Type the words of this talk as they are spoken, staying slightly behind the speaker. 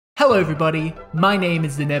Hello everybody, my name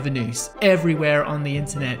is TheNetherNoose, everywhere on the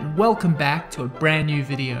internet, and welcome back to a brand new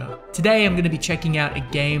video. Today I'm going to be checking out a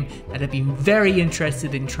game that I've been very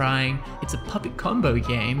interested in trying. It's a puppet combo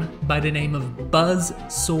game by the name of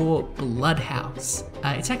Buzzsaw Bloodhouse.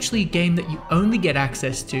 It's actually a game that you only get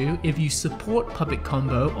access to if you support Puppet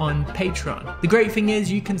Combo on Patreon. The great thing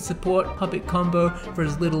is you can support Puppet Combo for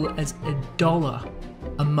as little as $1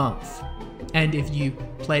 a month. And if you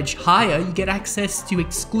pledge higher, you get access to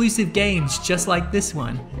exclusive games just like this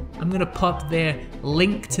one. I'm gonna pop their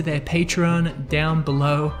link to their Patreon down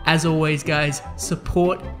below. As always, guys,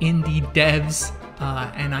 support indie devs.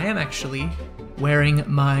 And I am actually wearing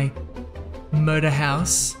my Murder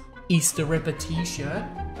House Easter Ripper t-shirt,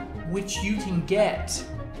 which you can get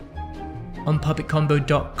on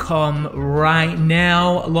puppetcombo.com right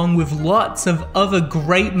now, along with lots of other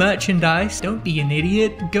great merchandise. Don't be an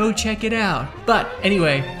idiot, go check it out. But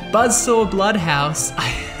anyway, Buzzsaw Bloodhouse, I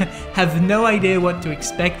have no idea what to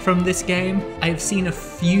expect from this game. I have seen a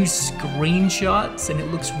few screenshots and it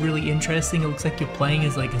looks really interesting. It looks like you're playing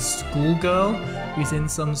as like a schoolgirl who's in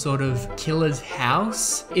some sort of killer's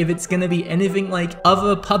house. If it's gonna be anything like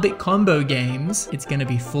other Puppet Combo games, it's gonna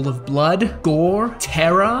be full of blood, gore,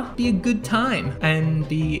 terror, be a good time, and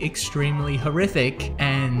be extremely horrific,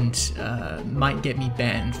 and might get me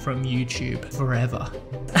banned from YouTube forever.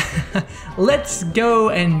 Let's go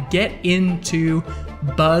and get into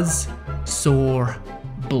Buzzsaw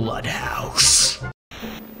Bloodhouse.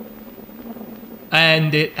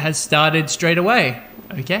 And it has started straight away.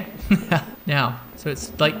 Okay. Now, so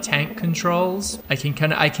it's like tank controls. I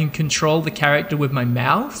can control the character with my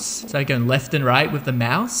mouse. So I go left and right with the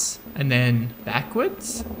mouse, and then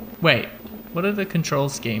backwards. Wait, what are the control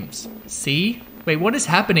schemes? C? Wait, what is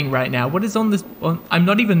happening right now? What is on this? I'm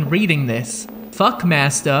not even reading this.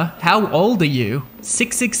 Fuckmaster, how old are you?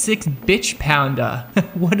 666 bitch pounder.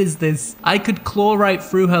 What is this? I could claw right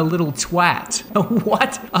through her little twat.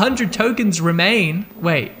 What? 100 tokens remain.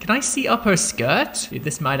 Wait, can I see up her skirt? Dude,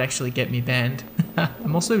 this might actually get me banned.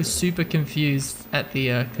 I'm also super confused at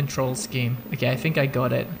the control scheme. Okay, I think I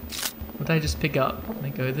got it. What did I just pick up? Can I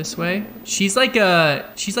go this way? She's like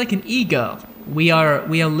an e-girl. We are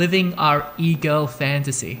living our e-girl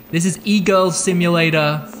fantasy. This is e-girl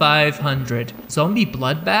simulator 500. Zombie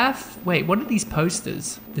bloodbath? Wait, what are these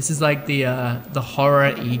posters? This is like the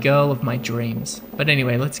horror e-girl of my dreams. But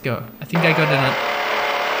anyway, let's go. I think I got it.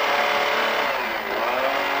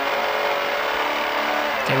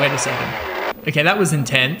 Okay, wait a second. Okay, that was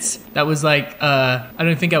intense. That was like, I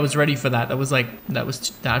don't think I was ready for that. I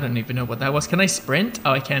don't even know what that was. Can I sprint?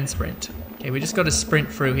 Oh, I can sprint. Okay, we just got to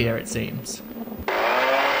sprint through here, it seems.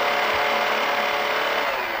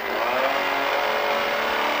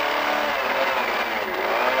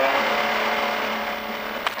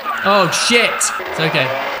 Oh, shit. It's okay.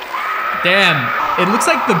 Damn. It looks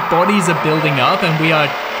like the bodies are building up and we are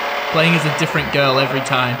playing as a different girl every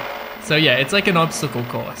time. So yeah, it's like an obstacle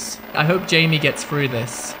course. I hope Jamie gets through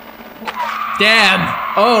this. Damn!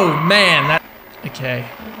 Oh man, okay.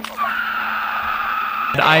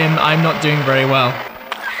 I'm not doing very well.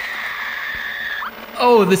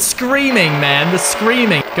 Oh, the screaming, man, the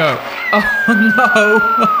screaming. Go. Oh no!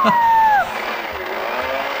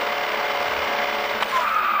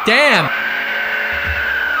 Damn!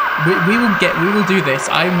 We will do this.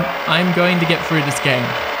 I'm going to get through this game.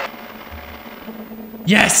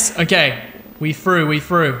 Yes! Okay. We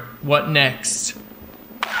through. What next?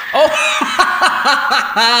 Oh!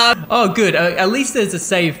 Oh, good. At least there's a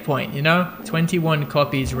save point, you know? 21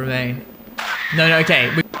 copies remain. No, okay.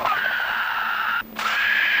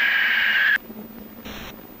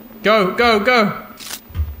 Go!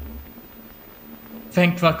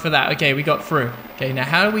 Thank fuck for that. Okay, we got through. Okay, now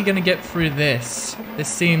how are we gonna get through this? This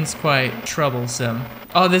seems quite troublesome.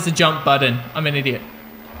 Oh, there's a jump button. I'm an idiot.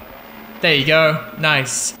 There you go.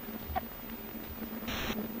 Nice.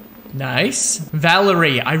 Nice.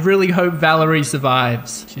 Valerie. I really hope Valerie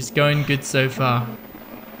survives. She's going good so far.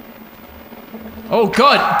 Oh,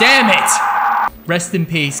 God damn it. Rest in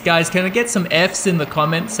peace. Guys, can I get some Fs in the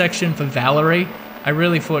comment section for Valerie? I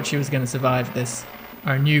really thought she was going to survive this.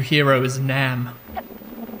 Our new hero is Nam.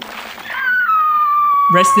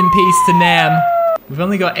 Rest in peace to Nam. We've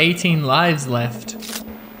only got 18 lives left.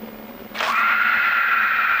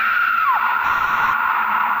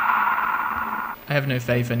 I have no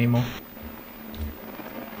faith anymore.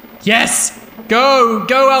 Yes! Go!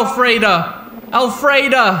 Go, Alfreda!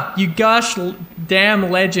 Alfreda! You gosh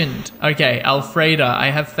damn legend. Okay, Alfreda, I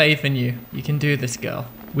have faith in you. You can do this, girl.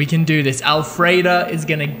 We can do this. Alfreda is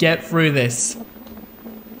gonna get through this.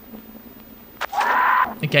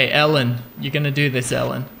 Okay, Ellen. You're gonna do this,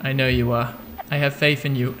 Ellen. I know you are. I have faith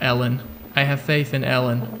in you, Ellen. I have faith in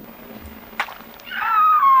Ellen.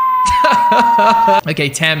 Okay,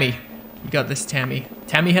 Tammy. You got this, Tammy.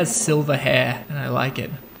 Tammy has silver hair, and I like it.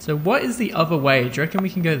 So what is the other way? Do you reckon we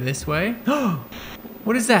can go this way?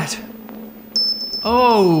 What is that?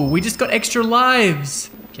 Oh, we just got extra lives.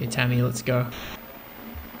 Okay, Tammy, let's go.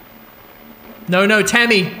 No, no,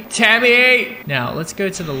 Tammy! Tammy! Now, let's go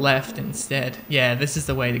to the left instead. Yeah, this is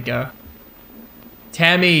the way to go.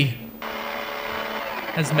 Tammy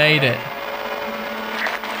has made it.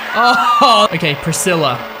 Oh! Okay,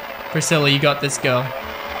 Priscilla. Priscilla, you got this, girl.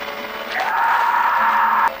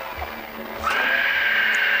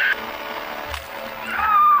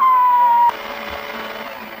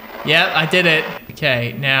 Yep, I did it.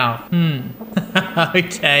 Okay, now.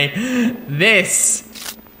 Okay.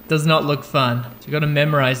 This does not look fun. So you gotta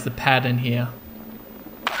memorize the pattern here.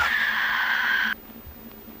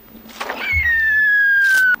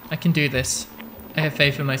 I can do this. I have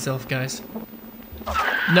faith in myself, guys.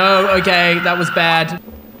 No, okay, that was bad.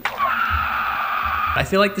 I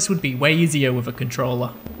feel like this would be way easier with a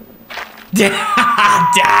controller.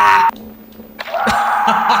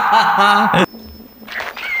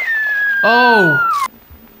 Oh!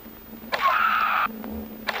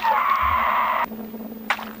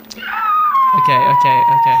 Okay.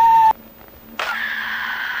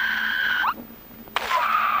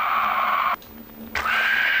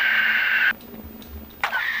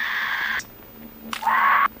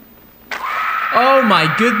 Oh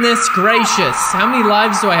my goodness gracious. How many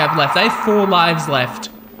lives do I have left? I have 4 lives left.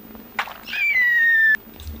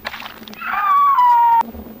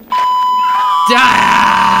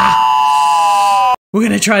 Ah! We're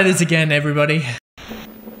gonna try this again, everybody.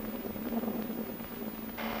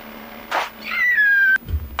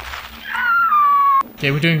 Okay,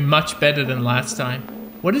 we're doing much better than last time.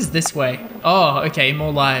 What is this way? Oh, okay,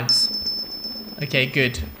 more lives. Okay,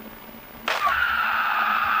 good.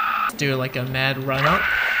 Let's do like a mad run up.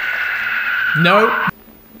 No.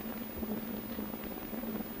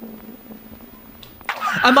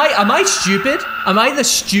 Am I stupid? Am I the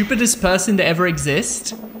stupidest person to ever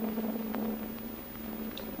exist?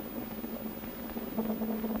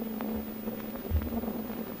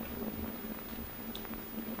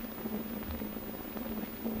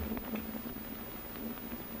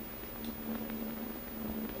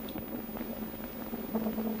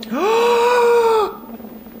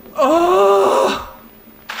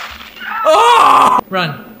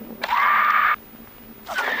 Run.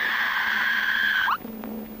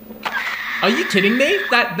 Are you kidding me?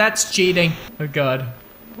 That's cheating. Oh god.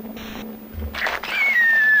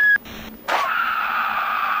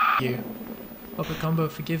 You. Papa Combo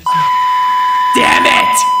forgives me. Damn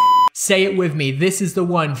it! Say it with me. This is the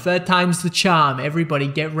one. 3rd time's the charm. Everybody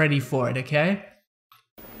get ready for it, okay?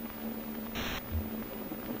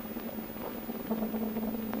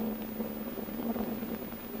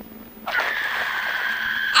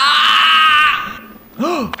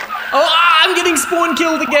 I'm getting spawn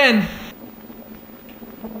killed again.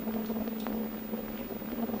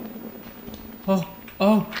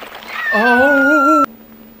 Oh.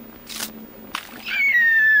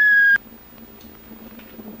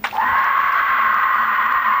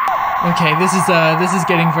 Okay, this is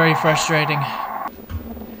getting very frustrating.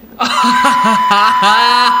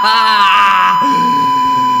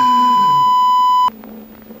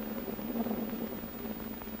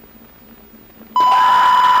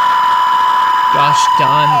 Gosh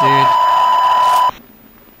darn, dude.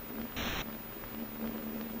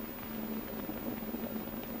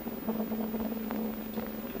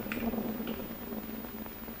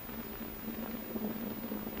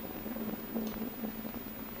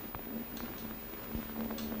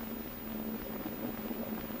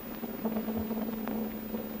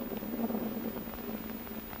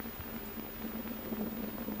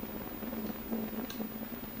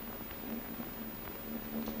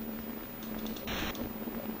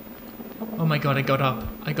 Oh my god, I got up.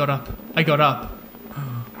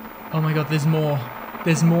 Oh my god, there's more.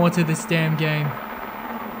 There's more to this damn game.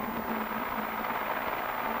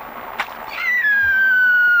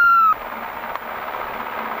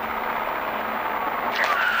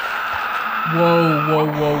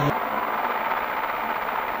 Whoa.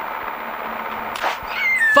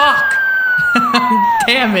 Fuck!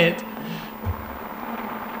 Damn it!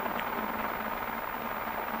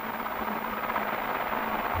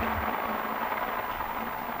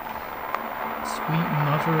 Sweet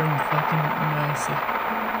mother and fucking mercy.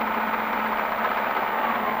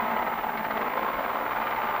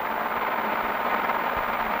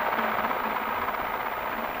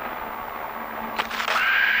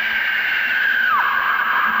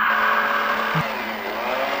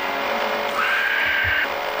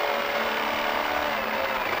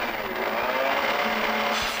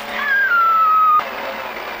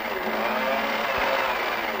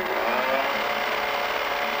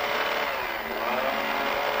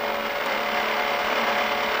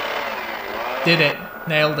 Did it.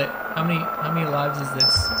 Nailed it. How many lives is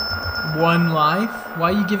this? 1 life?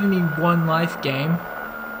 Why are you giving me 1 life, game?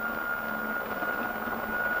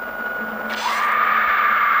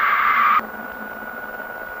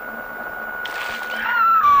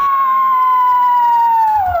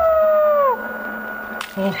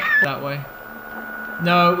 Oh, that way.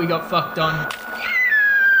 No, we got fucked on.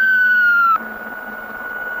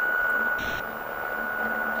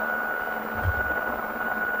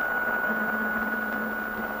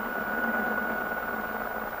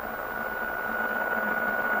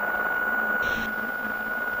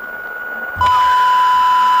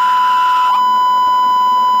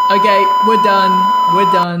 Okay, we're done.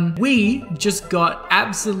 We're done. We just got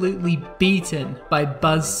absolutely beaten by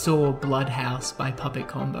Buzzsaw Bloodhouse by Puppet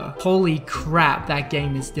Combo. Holy crap, that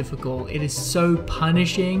game is difficult. It is so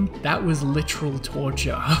punishing. That was literal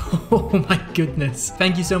torture. Oh my goodness.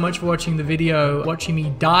 Thank you so much for watching the video, watching me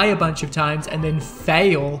die a bunch of times and then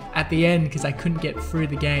fail at the end because I couldn't get through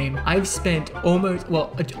the game. I've spent almost,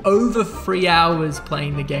 well, over 3 hours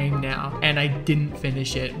playing the game now and I didn't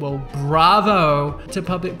finish it. Well, bravo to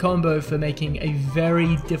Puppet Combo for making a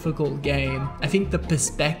very difficult game. I think the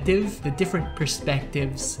perspective, the different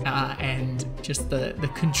perspectives and just the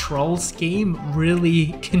control scheme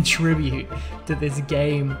really contribute to this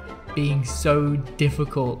game being so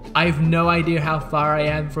difficult. I have no idea how far I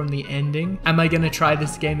am from the ending. Am I gonna try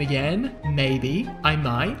this game again? Maybe. I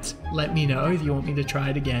might. Let me know if you want me to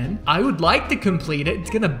try it again. I would like to complete it. It's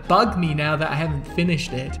gonna bug me now that I haven't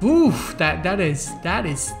finished it. Oof, that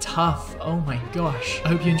is tough. Oh my gosh. I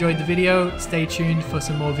hope you enjoyed the video. Stay tuned for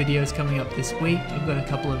some more videos coming up this week. I've got a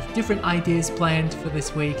couple of different ideas planned for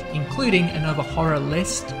this week, including another horror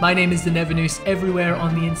list. My name is TheNetherNoose everywhere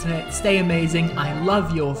on the internet. Stay amazing. I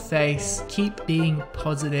love your face. Keep being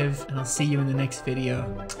positive, and I'll see you in the next video.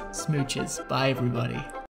 Smooches. Bye, everybody.